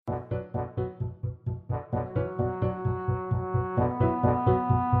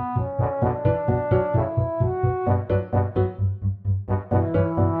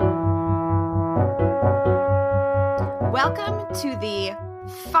Welcome to the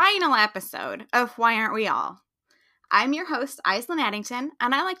final episode of Why Aren't We All? I'm your host, Aislinn Addington,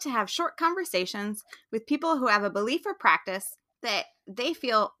 and I like to have short conversations with people who have a belief or practice that they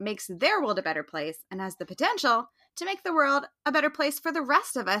feel makes their world a better place and has the potential to make the world a better place for the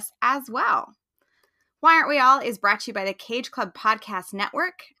rest of us as well. Why Aren't We All is brought to you by the Cage Club Podcast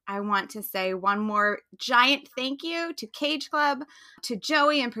Network. I want to say one more giant thank you to Cage Club, to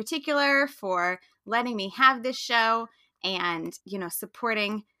Joey in particular for letting me have this show and,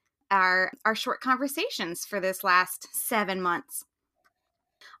 supporting our short conversations for this last 7 months.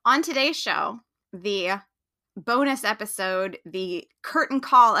 On today's show, the bonus episode, the curtain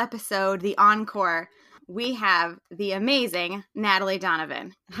call episode, the encore, we have the amazing Natalie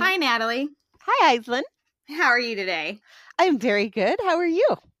Donovan. Hi, Natalie. Hi, Aislinn. How are you today? I'm very good. How are you?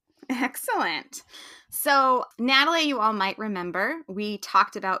 Excellent. So, Natalie, you all might remember, we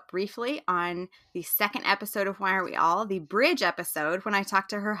talked about briefly on the second episode of Why Are We All, the bridge episode, when I talked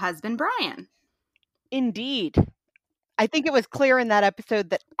to her husband, Brian. Indeed. I think it was clear in that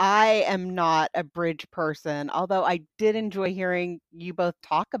episode that I am not a bridge person, although I did enjoy hearing you both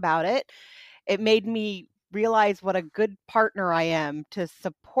talk about it. It made me realize what a good partner I am to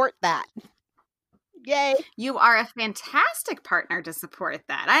support that. Yay. You are a fantastic partner to support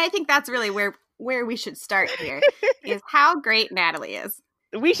that. I think that's really where we should start here, is how great Natalie is.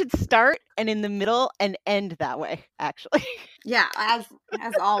 We should start and in the middle and end that way, actually. Yeah, as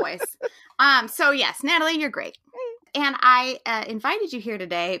always. So yes, Natalie, you're great. And I invited you here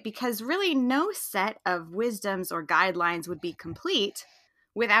today because really no set of wisdoms or guidelines would be complete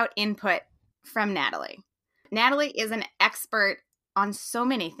without input from Natalie. Natalie is an expert on so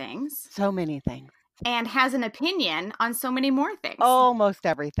many things. So many things. And has an opinion on so many more things. Almost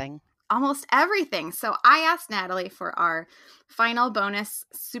everything. Almost everything. So I asked Natalie for our final bonus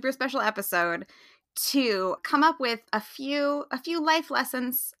super special episode to come up with a few life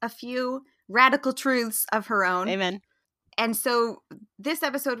lessons, a few radical truths of her own. Amen. And so this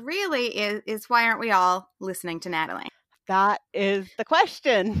episode really is why aren't we all listening to Natalie? That is the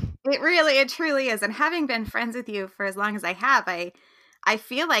question. It truly is. And having been friends with you for as long as I have, I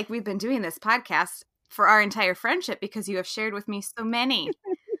feel like we've been doing this podcast for our entire friendship because you have shared with me so many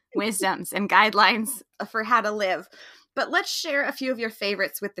wisdoms and guidelines for how to live. But let's share a few of your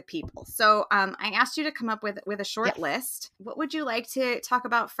favorites with the people. So I asked you to come up with a short list. What would you like to talk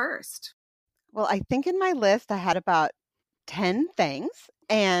about first? Well, I think in my list I had about 10 things,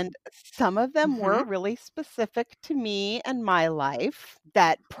 and some of them were really specific to me and my life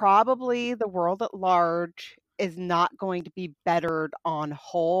that probably the world at large is not going to be bettered on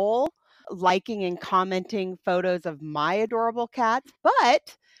whole, liking and commenting photos of my adorable cats,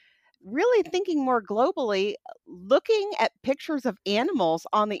 but really thinking more globally, looking at pictures of animals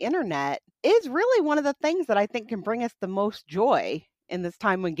on the internet is really one of the things that I think can bring us the most joy in this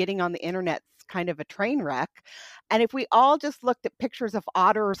time when getting on the internet's kind of a train wreck. And if we all just looked at pictures of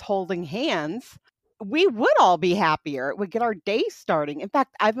otters holding hands, we would all be happier. It would get our day starting. In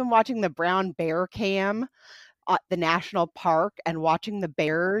fact, I've been watching the brown bear cam at the national park and watching the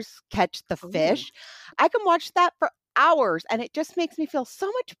bears catch the fish. I can watch that for hours, and it just makes me feel so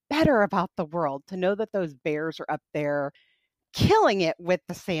much better about the world to know that those bears are up there killing it with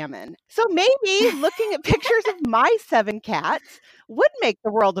the salmon. So maybe looking at pictures of my 7 cats would make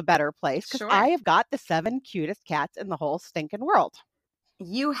the world a better place because I have got the 7 cutest cats in the whole stinking world.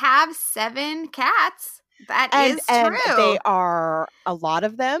 You have 7 cats. That is true. And they are, a lot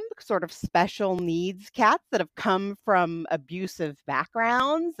of them, sort of special needs cats that have come from abusive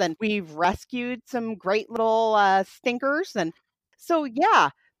backgrounds. And we've rescued some great little stinkers. And so,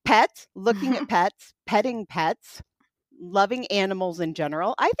 yeah, pets, looking at pets, petting pets, loving animals in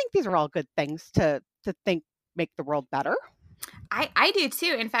general. I think these are all good things to think make the world better. I do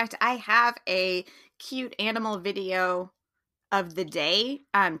too. In fact, I have a cute animal video of the day,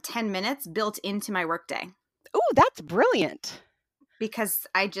 10 minutes built into my workday. Oh, that's brilliant. Because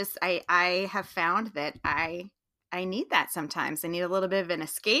I have found that I need that sometimes. I need a little bit of an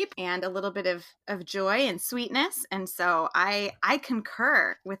escape and a little bit of joy and sweetness. And so I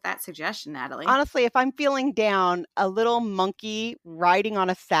concur with that suggestion, Natalie. Honestly, if I'm feeling down, a little monkey riding on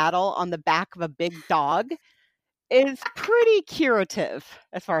a saddle on the back of a big dog is pretty curative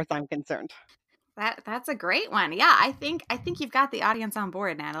as far as I'm concerned. That's a great one. Yeah, I think you've got the audience on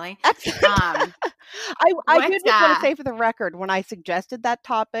board, Natalie. I did just want to say for the record, when I suggested that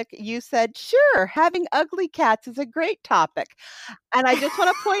topic, you said, sure, having ugly cats is a great topic. And I just want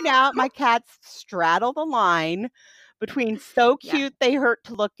to point out my cats straddle the line between so cute they hurt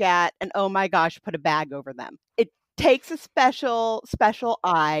to look at and, oh my gosh, put a bag over them. It takes a special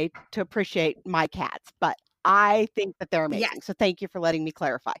eye to appreciate my cats, but I think that they're Yes. amazing. So thank you for letting me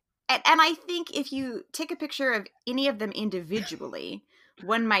clarify. And I think if you take a picture of any of them individually,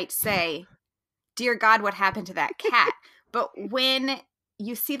 one might say, dear God, what happened to that cat? But when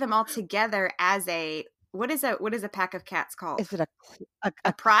you see them all together as what is a pack of cats called? Is it a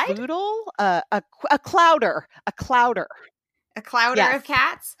A pride? cloodle? A clowder. A clowder. A clowder Yes. of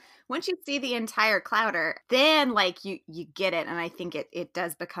cats? Once you see the entire clowder, then like you get it, and I think it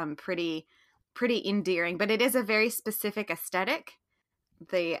does become pretty endearing. But it is a very specific aesthetic.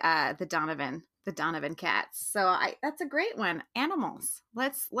 The Donovan cats. So that's a great one. Animals.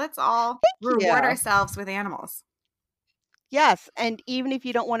 Let's all reward ourselves with animals. Yes, and even if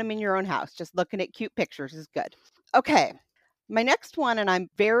you don't want them in your own house, just looking at cute pictures is good. Okay. My next one, and I'm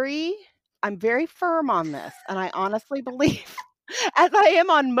very firm on this, and I honestly believe, as I am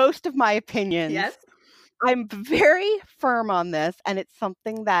on most of my opinions, Yes. I'm very firm on this, and it's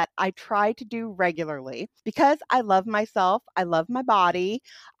something that I try to do regularly because I love myself. I love my body.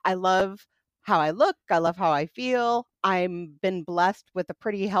 I love how I look. I love how I feel. I'm been blessed with a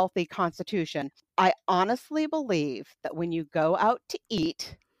pretty healthy constitution. I honestly believe that when you go out to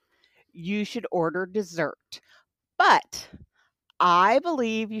eat, you should order dessert. But I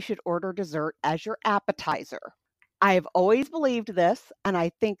believe you should order dessert as your appetizer. I've always believed this, and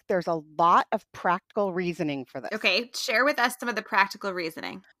I think there's a lot of practical reasoning for this. Okay, share with us some of the practical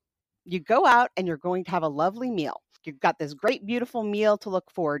reasoning. You go out and you're going to have a lovely meal. You've got this great, beautiful meal to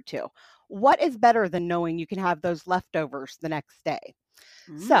look forward to. What is better than knowing you can have those leftovers the next day?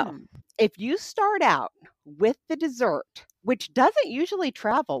 So, if you start out with the dessert, which doesn't usually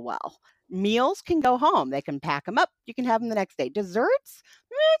travel well, meals can go home. They can pack them up. You can have them the next day. Desserts,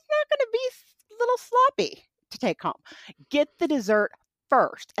 it's not going to be a little sloppy to take home. Get the dessert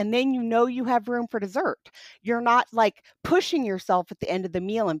first, and then you know you have room for dessert. You're not like pushing yourself at the end of the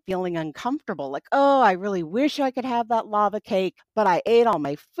meal and feeling uncomfortable. Like, oh, I really wish I could have that lava cake, but I ate all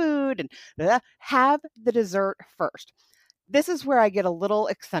my food. And have the dessert first. This is where I get a little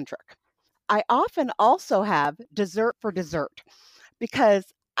eccentric. I often also have dessert for dessert because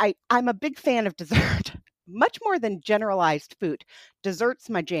I'm a big fan of dessert, much more than generalized food. Dessert's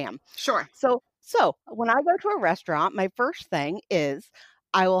my jam. Sure. So when I go to a restaurant, my first thing is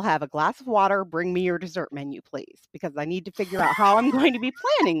I will have a glass of water. Bring me your dessert menu, please, because I need to figure out how I'm going to be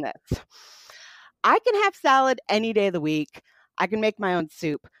planning this. I can have salad any day of the week. I can make my own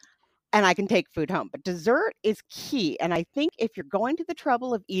soup. And I can take food home. But dessert is key. And I think if you're going to the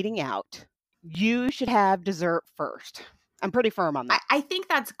trouble of eating out, you should have dessert first. I'm pretty firm on that. I think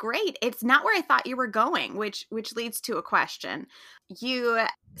that's great. It's not where I thought you were going, which leads to a question. You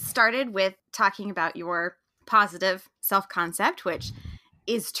started with talking about your positive self-concept, which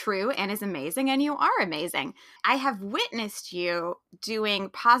is true and is amazing, and you are amazing. I have witnessed you doing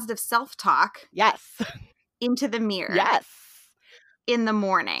positive self-talk. Yes. Into the mirror. Yes. In the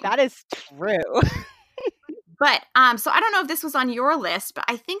morning. That is true. But so I don't know if this was on your list, but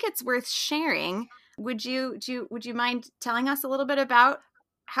I think it's worth sharing. Would you mind telling us a little bit about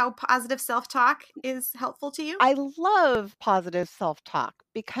how positive self-talk is helpful to you? I love positive self-talk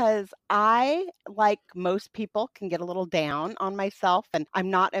because I, like most people, can get a little down on myself, and I'm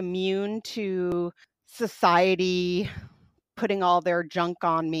not immune to society putting all their junk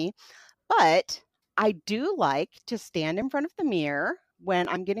on me. But I do like to stand in front of the mirror when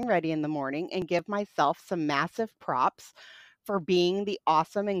I'm getting ready in the morning and give myself some massive props for being the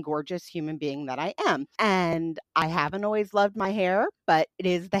awesome and gorgeous human being that I am. And I haven't always loved my hair, but it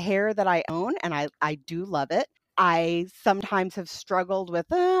is the hair that I own, and I do love it. I sometimes have struggled with,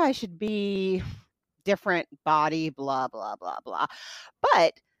 I should be different body, blah, blah, blah, blah.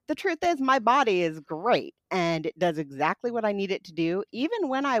 But the truth is my body is great, and it does exactly what I need it to do. Even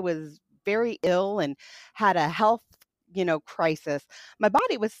when I was very ill and had a health, crisis, my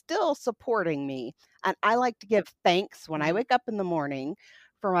body was still supporting me. And I like to give thanks when I wake up in the morning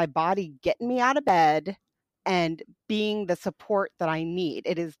for my body getting me out of bed and being the support that I need.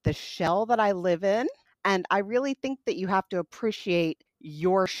 It is the shell that I live in. And I really think that you have to appreciate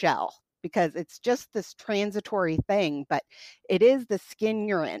your shell because it's just this transitory thing, but it is the skin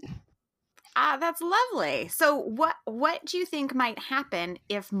you're in. That's lovely. So what do you think might happen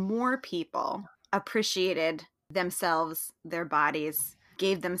if more people appreciated themselves, their bodies,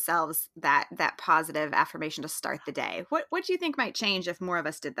 gave themselves that positive affirmation to start the day? What do you think might change if more of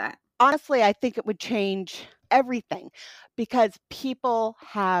us did that? Honestly, I think it would change everything because people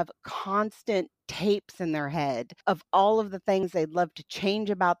have constant tapes in their head of all of the things they'd love to change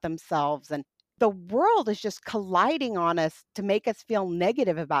about themselves, and the world is just colliding on us to make us feel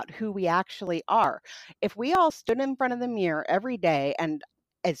negative about who we actually are. If we all stood in front of the mirror every day and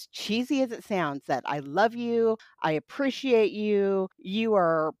as cheesy as it sounds, that I love you, I appreciate you, you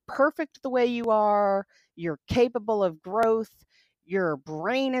are perfect the way you are, you're capable of growth, your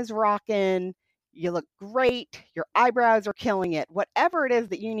brain is rocking, you look great, your eyebrows are killing it, whatever it is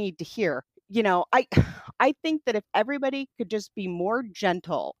that you need to hear. I think that if everybody could just be more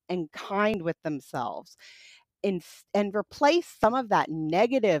gentle and kind with themselves and replace some of that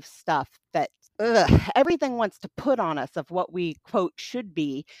negative stuff that everything wants to put on us of what we quote should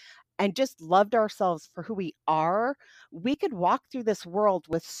be, and just loved ourselves for who we are, we could walk through this world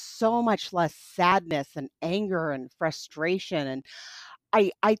with so much less sadness and anger and frustration. And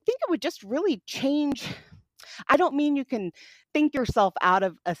I think it would just really change. I don't mean you can think yourself out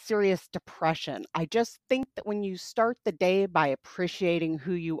of a serious depression. I just think that when you start the day by appreciating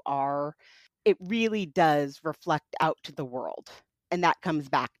who you are, it really does reflect out to the world. And that comes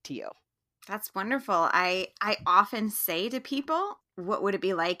back to you. That's wonderful. I often say to people, what would it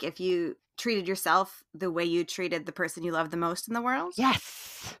be like if you treated yourself the way you treated the person you love the most in the world?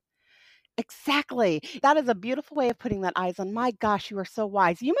 Yes. Exactly. That is a beautiful way of putting that, Aislinn. My gosh, you are so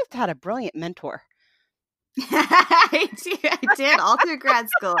wise. You must have had a brilliant mentor. I did all through grad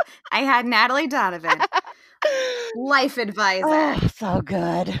school. I had Natalie Donovan, life advisor. Oh, so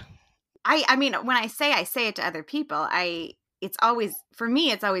good. I mean, when I say it to other people, it's always, for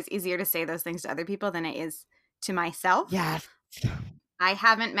me, it's always easier to say those things to other people than it is to myself. Yes. I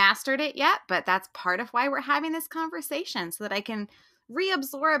haven't mastered it yet, but that's part of why we're having this conversation, so that I can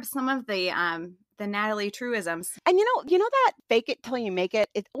reabsorb some of the Natalie truisms. And you know that fake it till you make it,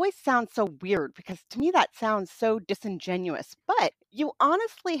 it always sounds so weird because to me that sounds so disingenuous. But you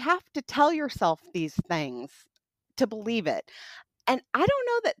honestly have to tell yourself these things to believe it. And I don't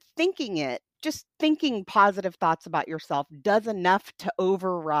know that thinking it, just thinking positive thoughts about yourself does enough to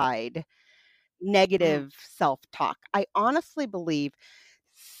override negative self-talk. I honestly believe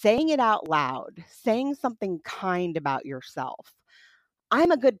saying it out loud, saying something kind about yourself.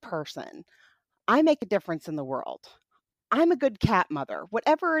 I'm a good person. I make a difference in the world. I'm a good cat mother.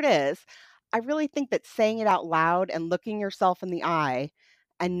 Whatever it is, I really think that saying it out loud and looking yourself in the eye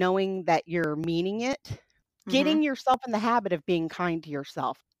and knowing that you're meaning it, getting yourself in the habit of being kind to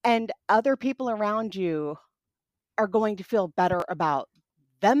yourself, and other people around you are going to feel better about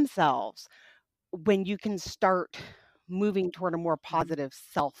themselves when you can start moving toward a more positive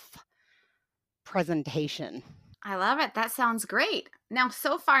self presentation. I love it. That sounds great. Now,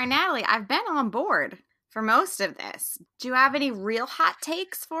 so far, Natalie, I've been on board for most of this. Do you have any real hot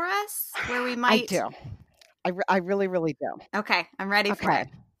takes for us where we might? I do. I really, really do. Okay, I'm ready for it.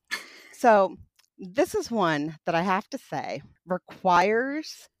 So this is one that I have to say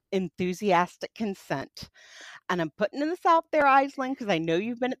requires enthusiastic consent. And I'm putting this out there, Aislinn, because I know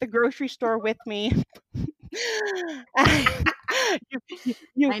you've been at the grocery store with me. I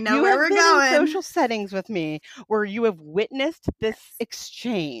know where we're been going. In social settings with me where you have witnessed this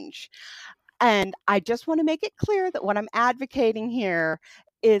exchange. And I just want to make it clear that what I'm advocating here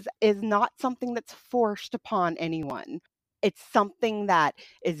is not something that's forced upon anyone. It's something that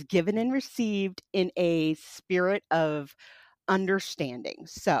is given and received in a spirit of understanding.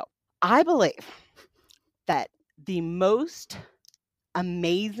 So I believe that the most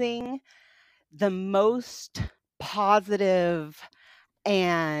amazing, the most positive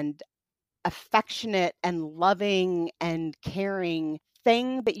and affectionate and loving and caring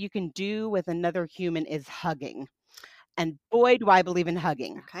thing that you can do with another human is hugging. And boy, do I believe in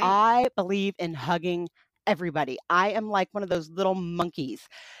hugging. Okay. I believe in hugging everybody. I am like one of those little monkeys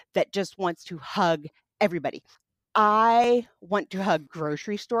that just wants to hug everybody. I want to hug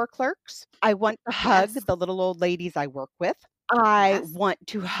grocery store clerks. I want to hug the little old ladies I work with. I want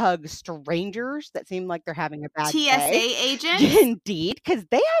to hug strangers that seem like they're having a bad TSA day. agents? Indeed, because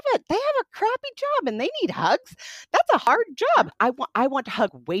they have a crappy job and they need hugs. That's a hard job. I want to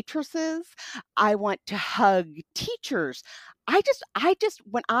hug waitresses. I want to hug teachers. I just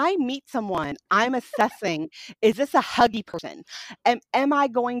when I meet someone, I'm assessing, is this a huggy person? Am I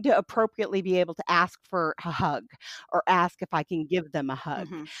going to appropriately be able to ask for a hug or ask if I can give them a hug?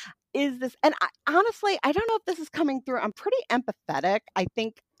 Is this, and honestly, I don't know if this is coming through. I'm pretty empathetic. I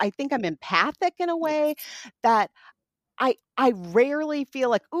think I'm empathic in a way that I rarely feel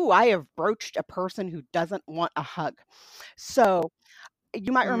like, ooh, I have broached a person who doesn't want a hug. So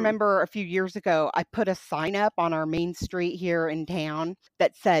you might remember a few years ago, I put a sign up on our main street here in town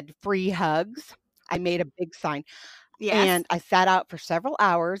that said free hugs. I made a big sign. Yes. And I sat out for several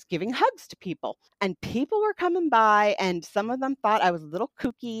hours giving hugs to people. And people were coming by, and some of them thought I was a little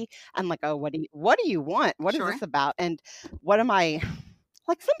kooky and like, oh, what do you want? What is this about? And what am I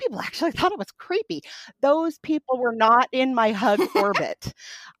Like some people actually thought it was creepy. Those people were not in my hug orbit.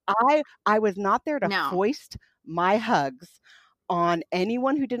 I was not there to No. foist my hugs on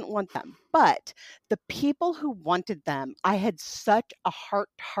anyone who didn't want them. But the people who wanted them, I had such a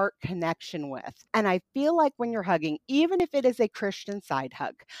heart-to-heart connection with. And I feel like when you're hugging, even if it is a Christian side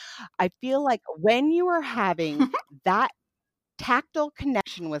hug, I feel like when you are having that tactile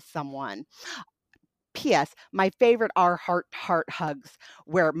connection with someone. P.S. My favorite are heart-to-heart hugs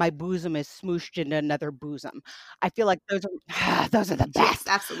where my bosom is smooshed into another bosom. I feel like those are those are the Yes, best.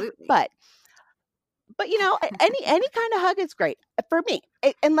 absolutely. But any kind of hug is great for me.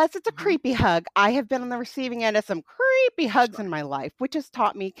 Unless it's a creepy hug. I have been on the receiving end of some creepy hugs in my life, which has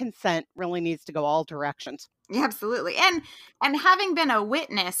taught me consent really needs to go all directions. Yeah, absolutely. And having been a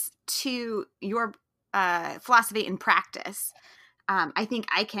witness to your philosophy in practice, I think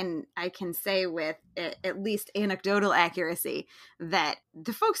I can say with at least anecdotal accuracy that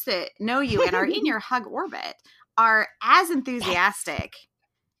the folks that know you and are in your hug orbit are as enthusiastic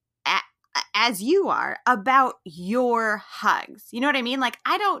as you are about your hugs. You know what I mean? Like,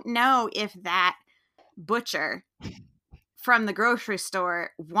 I don't know if that butcher from the grocery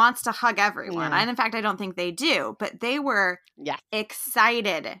store wants to hug everyone. Yeah. And in fact, I don't think they do, but they were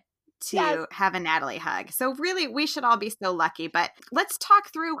excited to have a Natalie hug. So really, we should all be so lucky. But let's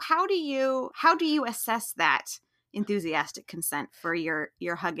talk through how do you assess that enthusiastic consent for your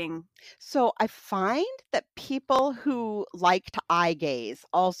hugging? So I find that people who like to eye gaze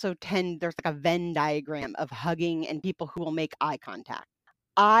also there's like a Venn diagram of hugging and people who will make eye contact.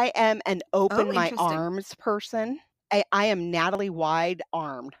 I am an open my arms person. I am Natalie wide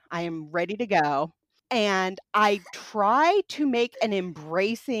armed. I am ready to go. And I try to make an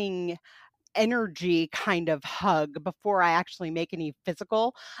embracing energy kind of hug before I actually make any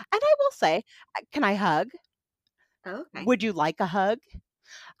physical. And I will say, can I hug? Okay. Would you like a hug?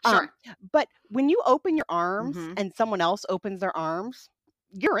 Sure. But when you open your arms and someone else opens their arms,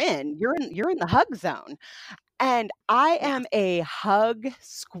 you're in the hug zone. And I am a hug,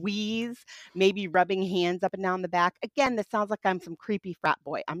 squeeze, maybe rubbing hands up and down the back. Again, this sounds like I'm some creepy frat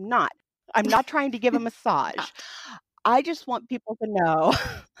boy. I'm not. I'm not trying to give a massage. I just want people to know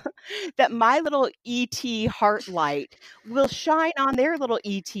that my little ET heart light will shine on their little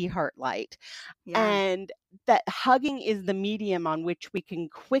ET heart light. And that hugging is the medium on which we can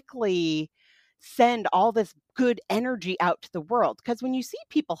quickly send all this good energy out to the world. Because when you see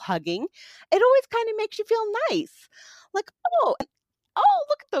people hugging, it always kind of makes you feel nice. Like, oh,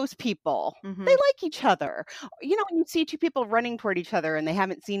 look at those people. They like each other. You know, when you see two people running toward each other and they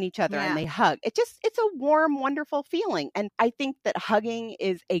haven't seen each other and they hug, it's a warm, wonderful feeling. And I think that hugging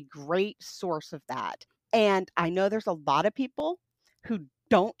is a great source of that. And I know there's a lot of people who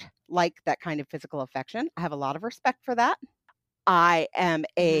don't like that kind of physical affection. I have a lot of respect for that. I'm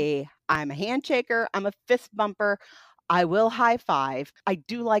a handshaker. I'm a fist bumper. I will high five. I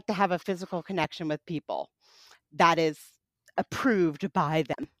do like to have a physical connection with people. That is approved by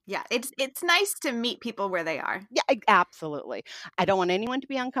them. Yeah, it's nice to meet people where they are. Yeah, absolutely. I don't want anyone to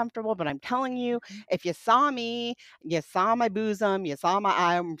be uncomfortable, but I'm telling you, if you saw me, you saw my bosom, you saw my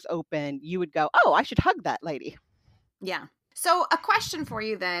arms open, you would go, "Oh, I should hug that lady." Yeah. So a question for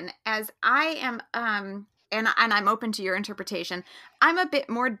you then, as I am and I'm open to your interpretation, I'm a bit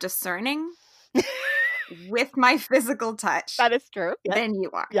more discerning with my physical touch. That is true. Than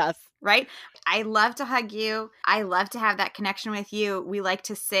you are. Yes. Right? I love to hug you. I love to have that connection with you. We like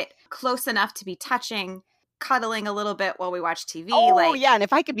to sit close enough to be touching, cuddling a little bit while we watch TV. Oh, yeah. And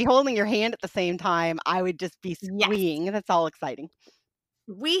if I could be holding your hand at the same time, I would just be squeeing. That's all exciting.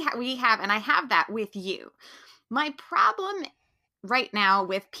 We have, and I have that with you. My problem right now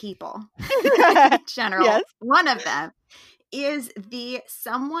with people in general, one of them is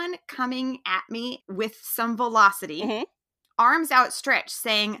someone coming at me with some velocity, arms outstretched,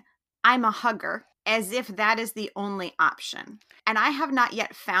 saying, "I'm a hugger," as if that is the only option. And I have not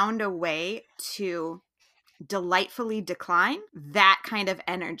yet found a way to delightfully decline that kind of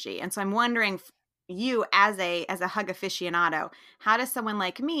energy. And so I'm wondering, you as a hug aficionado, how does someone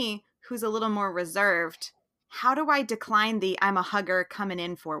like me, who's a little more reserved, how do I decline the "I'm a hugger" coming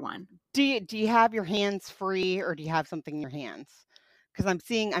in for one? Do you have your hands free, or do you have something in your hands? Because I'm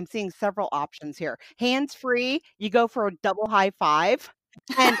seeing several options here. Hands free, you go for a double high five.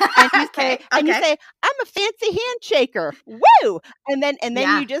 And you say, you say, "I'm a fancy handshaker." Woo! And then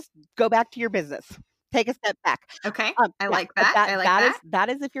you just go back to your business. Take a step back. Okay. I Yeah, like that. I like that. that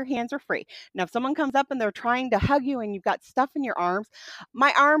is if your hands are free. Now, if someone comes up and they're trying to hug you and you've got stuff in your arms,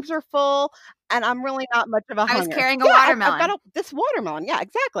 my arms are full and I'm really not much of a I was hugger. carrying a Yeah, I've watermelon. got this watermelon. Yeah,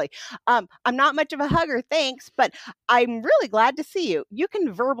 exactly. I'm not much of a hugger, thanks, but I'm really glad to see you. You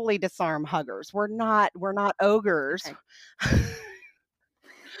can verbally disarm huggers. We're not ogres.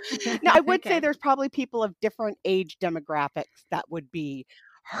 Okay. Now, I would say Okay. there's probably people of different age demographics that would be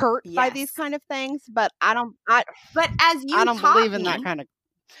hurt by these Yes. kind of things, but I But as you don't taught believe in that me, kind of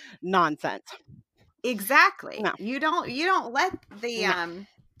nonsense. exactly. No. You don't let the No.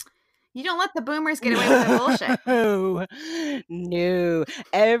 you don't let the boomers get away with the bullshit. No.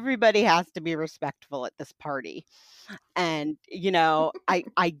 Everybody has to be respectful at this party. And,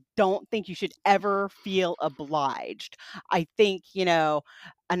 I don't think you should ever feel obliged. I think, a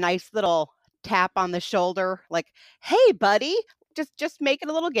nice little tap on the shoulder, like, hey, buddy, just make it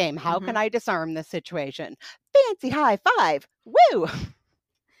a little game. How can I disarm this situation? Fancy high five. Woo!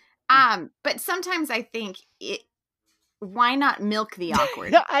 But sometimes I think why not milk the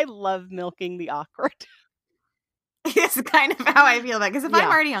awkward? I love milking the awkward. It's kind of how I feel about it. Because if Yeah.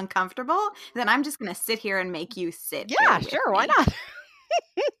 I'm already uncomfortable, then I'm just going to sit here and make you sit. Yeah, with sure. Why me. not?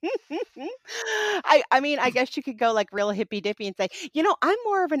 I mean, I guess you could go like real hippy dippy and say, I'm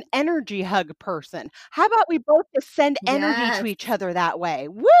more of an energy hug person. How about we both just send energy to Yes. each other that way?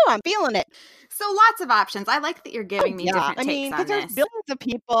 Woo, I'm feeling it. So lots of options. I like that you're giving me different I takes mean, on because there's this. billions of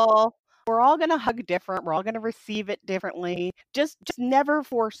people. We're all going to hug different. We're all going to receive it differently. Just never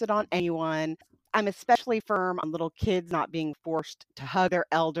force it on anyone. I'm especially firm on little kids not being forced to hug their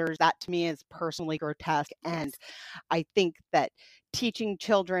elders. That to me is personally grotesque. And I think that teaching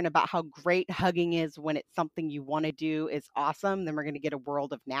children about how great hugging is when it's something you want to do is awesome. Then we're going to get a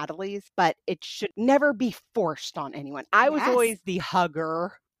world of Natalie's, but it should never be forced on anyone. I was always the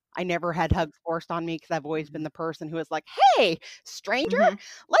hugger. I never had hugs forced on me because I've always been the person who was like, hey, stranger,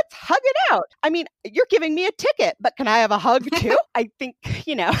 let's hug it out. I mean, you're giving me a ticket, but can I have a hug too? I think,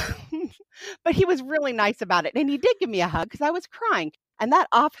 but he was really nice about it. And he did give me a hug because I was crying. And that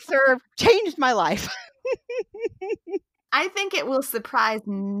officer changed my life. I think it will surprise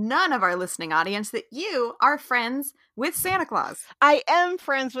none of our listening audience that you are friends with Santa Claus. I am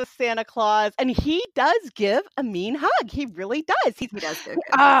friends with Santa Claus, and he does give a mean hug. He really does. He does give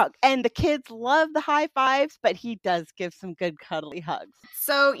good. And the kids love the high fives, but he does give some good cuddly hugs.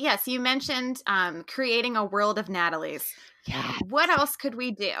 So, yes, you mentioned creating a world of Natalie's. Yeah. What else could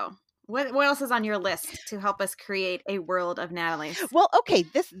we do? What else is on your list to help us create a world of Natalie's? Well, okay,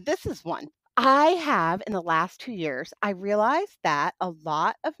 this is one. I have, in the last 2 years, I realized that a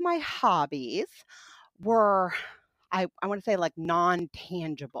lot of my hobbies were, I want to say, like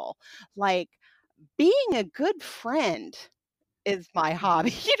non-tangible. Like being a good friend is my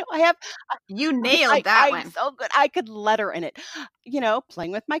hobby. You nailed that I'm one. so good. I could letter in it.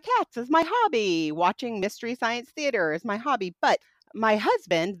 Playing with my cats is my hobby. Watching Mystery Science Theater is my hobby. But my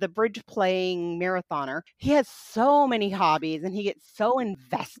husband, the bridge playing marathoner, he has so many hobbies and he gets so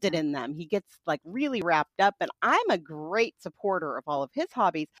invested in them. He gets like really wrapped up, and I'm a great supporter of all of his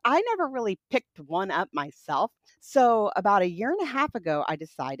hobbies. I never really picked one up myself. So about 1.5 years ago, I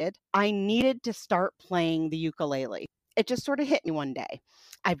decided I needed to start playing the ukulele. It just sort of hit me one day.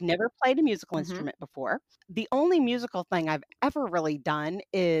 I've never played a musical instrument before. The only musical thing I've ever really done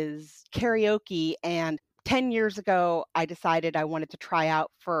is karaoke, and 10 years ago, I decided I wanted to try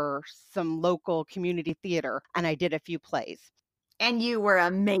out for some local community theater, and I did a few plays. And you were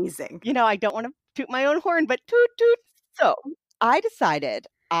amazing. I don't want to toot my own horn, but toot toot. So I decided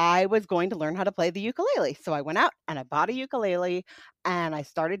I was going to learn how to play the ukulele. So I went out and I bought a ukulele and I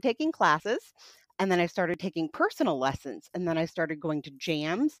started taking classes. And then I started taking personal lessons, and then I started going to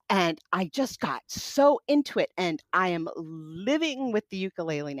jams, and I just got so into it, and I am living with the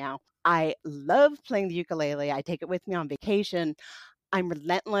ukulele now. I love playing the ukulele. I take it with me on vacation. I'm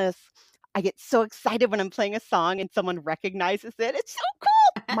relentless. I get so excited when I'm playing a song and someone recognizes it. It's so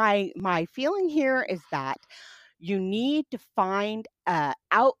cool. My feeling here is that you need to find an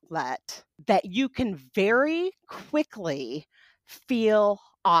outlet that you can very quickly feel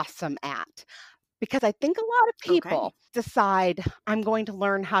awesome at. Because I think a lot of people decide, I'm going to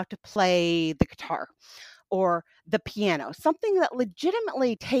learn how to play the guitar or the piano, something that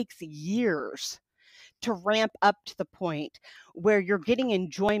legitimately takes years to ramp up to the point where you're getting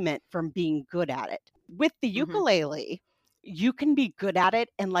enjoyment from being good at it. With the ukulele, you can be good at it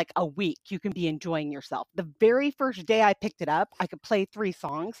in like a week. You can be enjoying yourself. The very first day I picked it up, I could play 3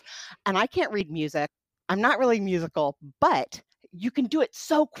 songs, and I can't read music. I'm not really musical, but you can do it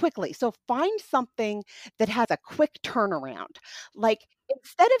so quickly. So find something that has a quick turnaround. Like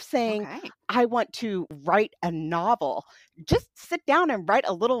instead of saying, Okay. I want to write a novel, just sit down and write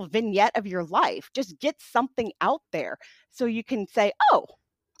a little vignette of your life. Just get something out there so you can say, oh,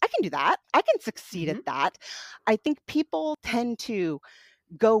 I can do that. I can succeed at Mhm. that. I think people tend to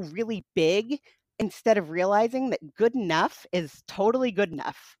go really big instead of realizing that good enough is totally good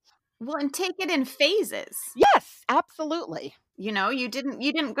enough. Well, and take it in phases. Yes, absolutely. You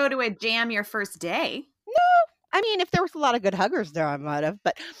didn't go to a jam your first day. I mean, if there was a lot of good huggers there, I might have,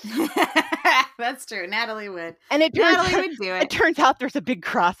 but That's true. Natalie would. and Natalie would do it it. turns out there's a big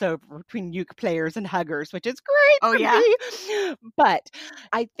crossover between uke players and huggers, which is great Oh, for yeah? me. But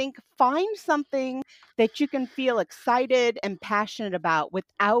I think find something that you can feel excited and passionate about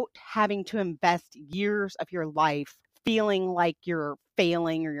without having to invest years of your life feeling like you're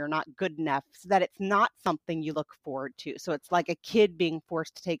failing or you're not good enough, so that it's not something you look forward to. So it's like a kid being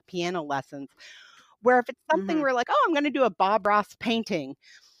forced to take piano lessons. Where if it's something Mhm. where like, oh, I'm going to do a Bob Ross painting,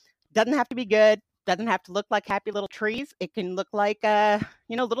 doesn't have to be good, doesn't have to look like happy little trees. It can look like,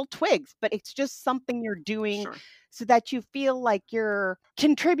 little twigs, but it's just something you're doing Sure. so that you feel like you're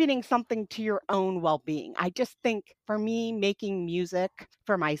contributing something to your own well-being. I just think for me, making music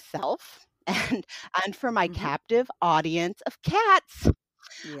for myself and for my Mhm. captive audience of cats,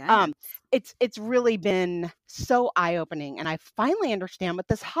 Yes. it's really been so eye-opening, and I finally understand what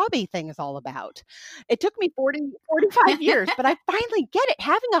this hobby thing is all about. It took me 45 years, but I finally get it.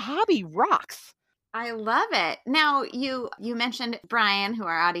 Having a hobby rocks. I love it. Now, you mentioned Brian, who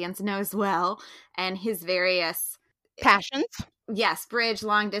our audience knows well, and his various, Passions. yes, bridge,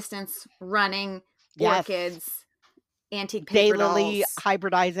 long distance, running, Yes. orchids, antique paper Daylily dolls,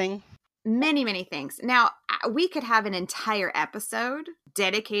 hybridizing. many, many things. Now, we could have an entire episode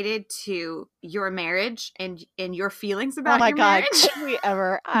dedicated to your marriage and your feelings Oh about my your God, marriage. could we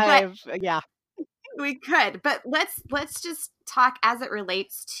ever? But Yeah. we could, but let's just talk as it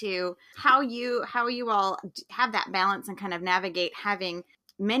relates to how you all have that balance and kind of navigate having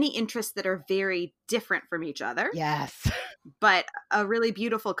many interests that are very different from each other, Yes. but a really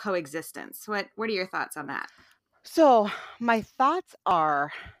beautiful coexistence. What are your thoughts on that? So my thoughts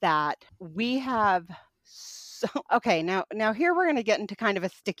are that we have okay, now here we're gonna get into kind of a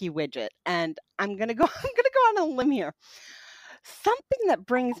sticky widget, and I'm gonna go I'm gonna go on a limb here. Something that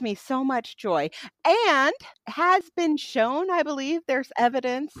brings me so much joy and has been shown, I believe there's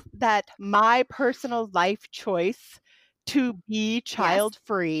evidence that my personal life choice to be Yes.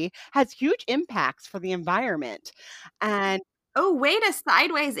 child-free has huge impacts for the environment. And Oh, way to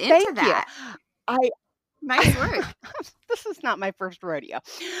sideways into thank you. that. Nice work. This is not my first rodeo.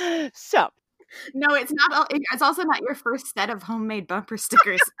 So No, it's not. It's also not your first set of homemade bumper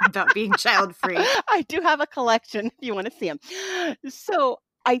stickers about being child free. I do have a collection if you want to see them. So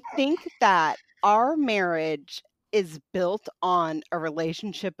I think that our marriage is built on a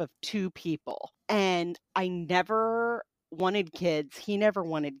relationship of two people. And I never wanted kids. He never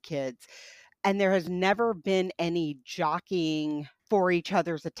wanted kids. And there has never been any jockeying for each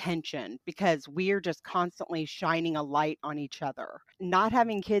other's attention because we are just constantly shining a light on each other. Not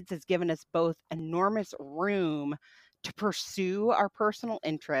having kids has given us both enormous room to pursue our personal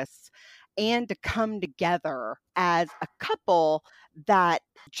interests and to come together as a couple that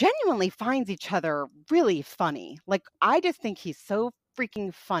genuinely finds each other really funny. Like, I just think he's so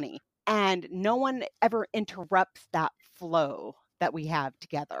freaking funny, and no one ever interrupts that flow that we have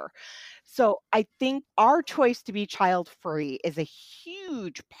together. So I think our choice to be child free is a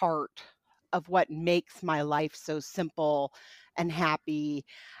huge part of what makes my life so simple and happy.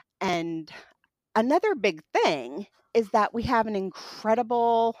 And another big thing is that we have an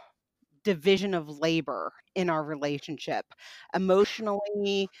incredible division of labor in our relationship,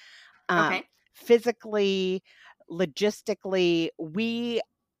 emotionally, Okay. physically, logistically. We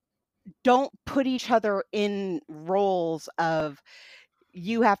don't put each other in roles of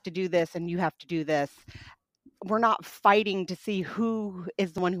you have to do this and you have to do this. We're not fighting to see who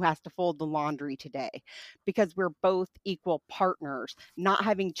is the one who has to fold the laundry today, because we're both equal partners. Not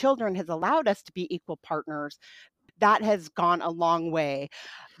having children has allowed us to be equal partners. That has gone a long way.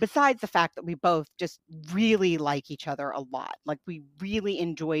 Besides the fact that we both just really like each other a lot. Like, we really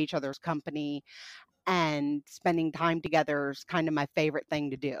enjoy each other's company, and spending time together is kind of my favorite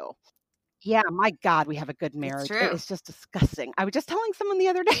thing to do. Yeah, my God, we have a good It's marriage. It true. is just disgusting. I was just telling someone the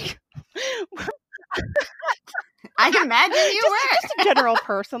other day. I imagine you were. Just a general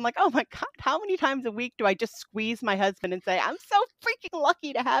person, like, oh my God, how many times a week do I just squeeze my husband and say, I'm so freaking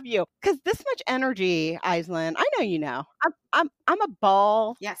lucky to have you? Because this much energy, Aislinn, I know you know. I'm a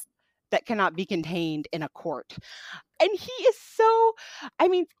ball Yes. that cannot be contained in a court. And he is so, I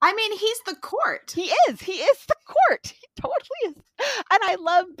mean, he's the court. He is the court. He totally is. And I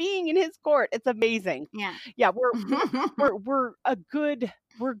love being in his court. It's amazing. Yeah. Yeah, we're a good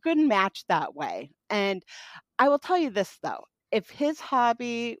match that way. And I will tell you this though, if his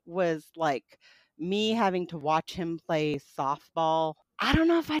hobby was like me having to watch him play softball, I don't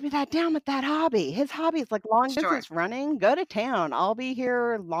know if I'd be that down with that hobby. His hobby is like long distance running. Go to town. I'll be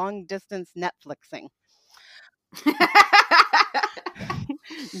here long distance Netflixing.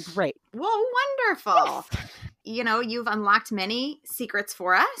 Great. Well, wonderful. Yes. You know, you've unlocked many secrets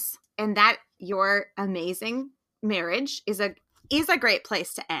for us, and that your amazing marriage is a great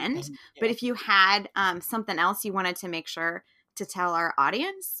place to end. But if you had something else you wanted to make sure to tell our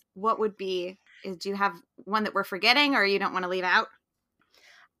audience, what would be? Do you have one that we're forgetting or you don't want to leave out?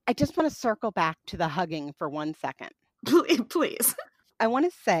 I just want to circle back to the hugging for 1 second. Please. I want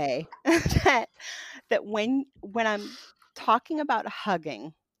to say that when I'm talking about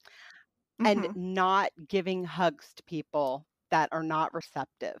hugging and not giving hugs to people that are not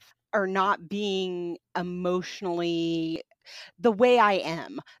receptive or not being emotionally the way I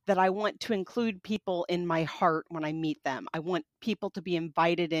am, that I want to include people in my heart when I meet them. I want people to be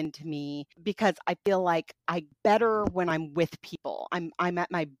invited into me because I feel like I better when I'm with people. I'm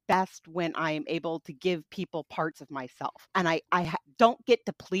at my best when I am able to give people parts of myself. And I don't get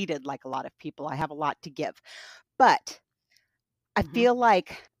depleted like a lot of people. I have a lot to give. But I feel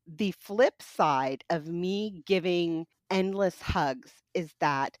like the flip side of me giving endless hugs is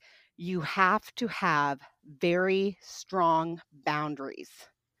that you have to have very strong boundaries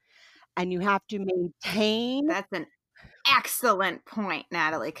and you have to maintain. That's an excellent point,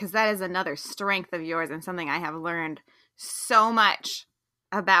 Natalie, because that is another strength of yours and something I have learned so much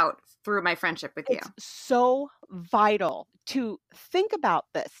about through my friendship with you. It's so vital to think about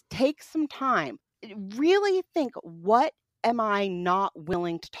this. Take some time. Really think, what am I not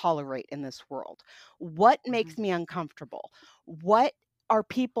willing to tolerate in this world? What makes me uncomfortable? What are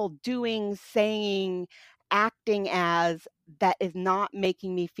people doing, saying, acting as that is not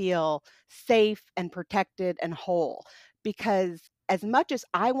making me feel safe and protected and whole? Because as much as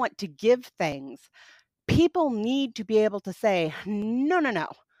I want to give things, people need to be able to say, no,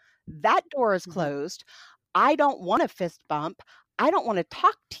 that door is closed. I don't want a fist bump. I don't want to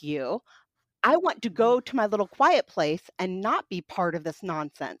talk to you. I want to go to my little quiet place and not be part of this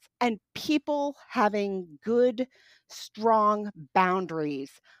nonsense. And people having good, strong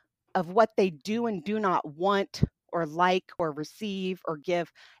boundaries of what they do and do not want or like or receive or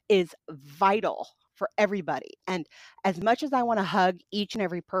give is vital for everybody. And as much as I want to hug each and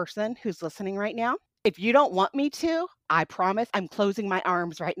every person who's listening right now, if you don't want me to, I promise I'm closing my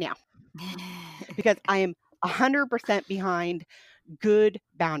arms right now because I am 100% behind good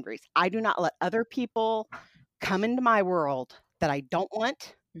boundaries. I do not let other people come into my world that I don't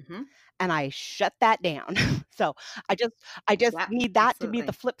want, and I shut that down. So I just need that to be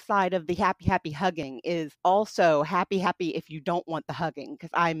the flip side of the happy hugging, is also happy if you don't want the hugging, because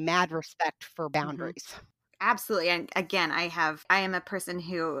I'm mad respect for boundaries. Absolutely. And again, I am a person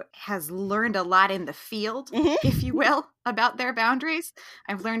who has learned a lot in the field, if you will, about their boundaries.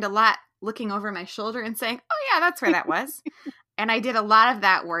 I've learned a lot looking over my shoulder and saying, oh yeah, that's where that was. And I did a lot of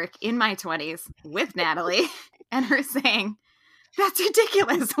that work in my 20s with Natalie and her saying, that's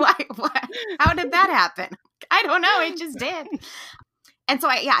ridiculous. Why? How did that happen? I don't know. It just did. And so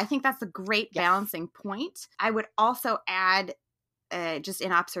I think that's a great balancing point. I would also add, just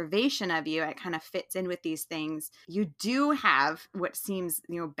in observation of you, it kind of fits in with these things. You do have what seems,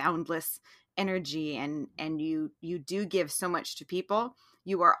 boundless energy, and you do give so much to people.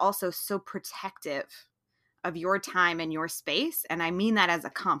 You are also so protective of your time and your space. And I mean that as a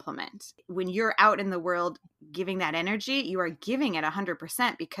compliment. When you're out in the world giving that energy, you are giving it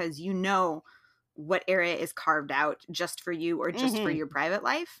 100% because you know what area is carved out just for you or just for your private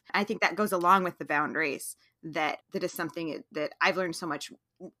life. I think that goes along with the boundaries. That is something that I've learned so much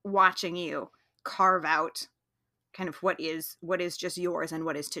watching you carve out kind of what is just yours and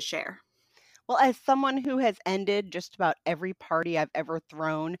what is to share. Well, as someone who has ended just about every party I've ever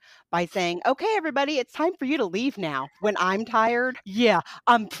thrown by saying, okay, everybody, it's time for you to leave now when I'm tired. Yeah,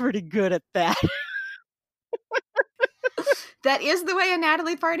 I'm pretty good at that. That is the way a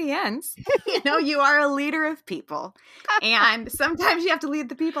Natalie party ends. You are a leader of people. And sometimes you have to lead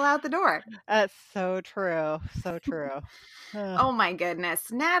the people out the door. That's so true. So true. Oh my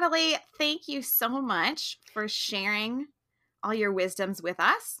goodness. Natalie, thank you so much for sharing all your wisdoms with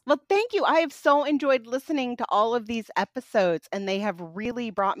us. Well, thank you. I have so enjoyed listening to all of these episodes, and they have really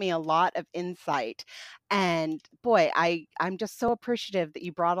brought me a lot of insight. And boy, I'm just so appreciative that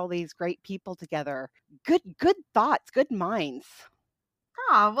you brought all these great people together. Good thoughts, good minds.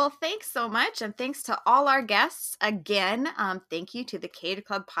 Oh, well, thanks so much. And thanks to all our guests. Again, thank you to the Cage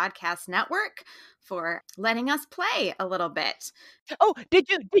Club Podcast Network for letting us play a little bit. Oh, did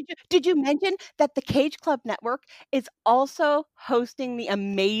you mention that the Cage Club Network is also hosting the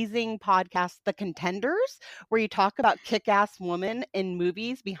amazing podcast The Contenders, where you talk about kick-ass women in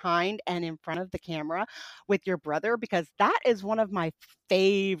movies behind and in front of the camera with your brother, because that is one of my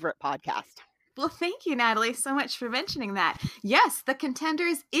favorite podcasts. Well, thank you, Natalie, so much for mentioning that. Yes, The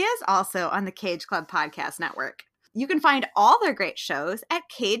Contenders is also on the Cage Club Podcast Network. You can find all their great shows at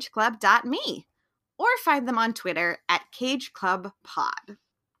cageclub.me or find them on Twitter at cageclubpod.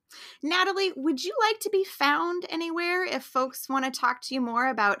 Natalie, would you like to be found anywhere if folks want to talk to you more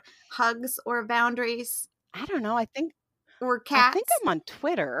about hugs or boundaries I don't know. I think or cats? I'm on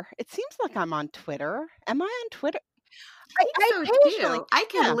Twitter. It seems like I'm on Twitter. Am I on Twitter? I think so occasionally, too. I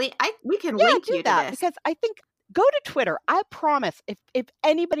can yeah. we can Yeah, link do you that to this. because I think go to Twitter. I promise if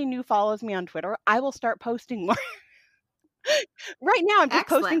anybody new follows me on Twitter, I will start posting more. Right now, I'm just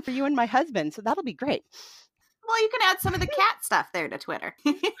posting Excellent. for you and my husband, so that'll be great. Well, you can add some of the cat stuff there to Twitter.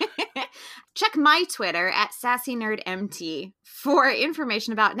 Check my Twitter at SassyNerdMT for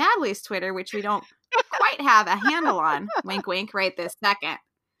information about Natalie's Twitter, which we don't quite have a handle on. Wink, wink, right this second.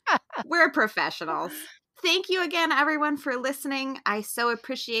 We're professionals. Thank you again, everyone, for listening. I so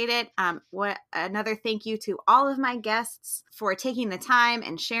appreciate it. Another thank you to all of my guests for taking the time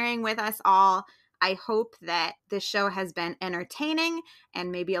and sharing with us all. I hope that this show has been entertaining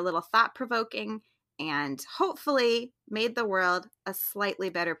and maybe a little thought-provoking and hopefully made the world a slightly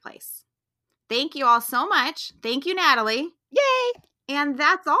better place. Thank you all so much. Thank you, Natalie. Yay! And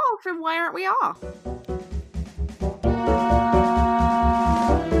that's all from Why Aren't We All?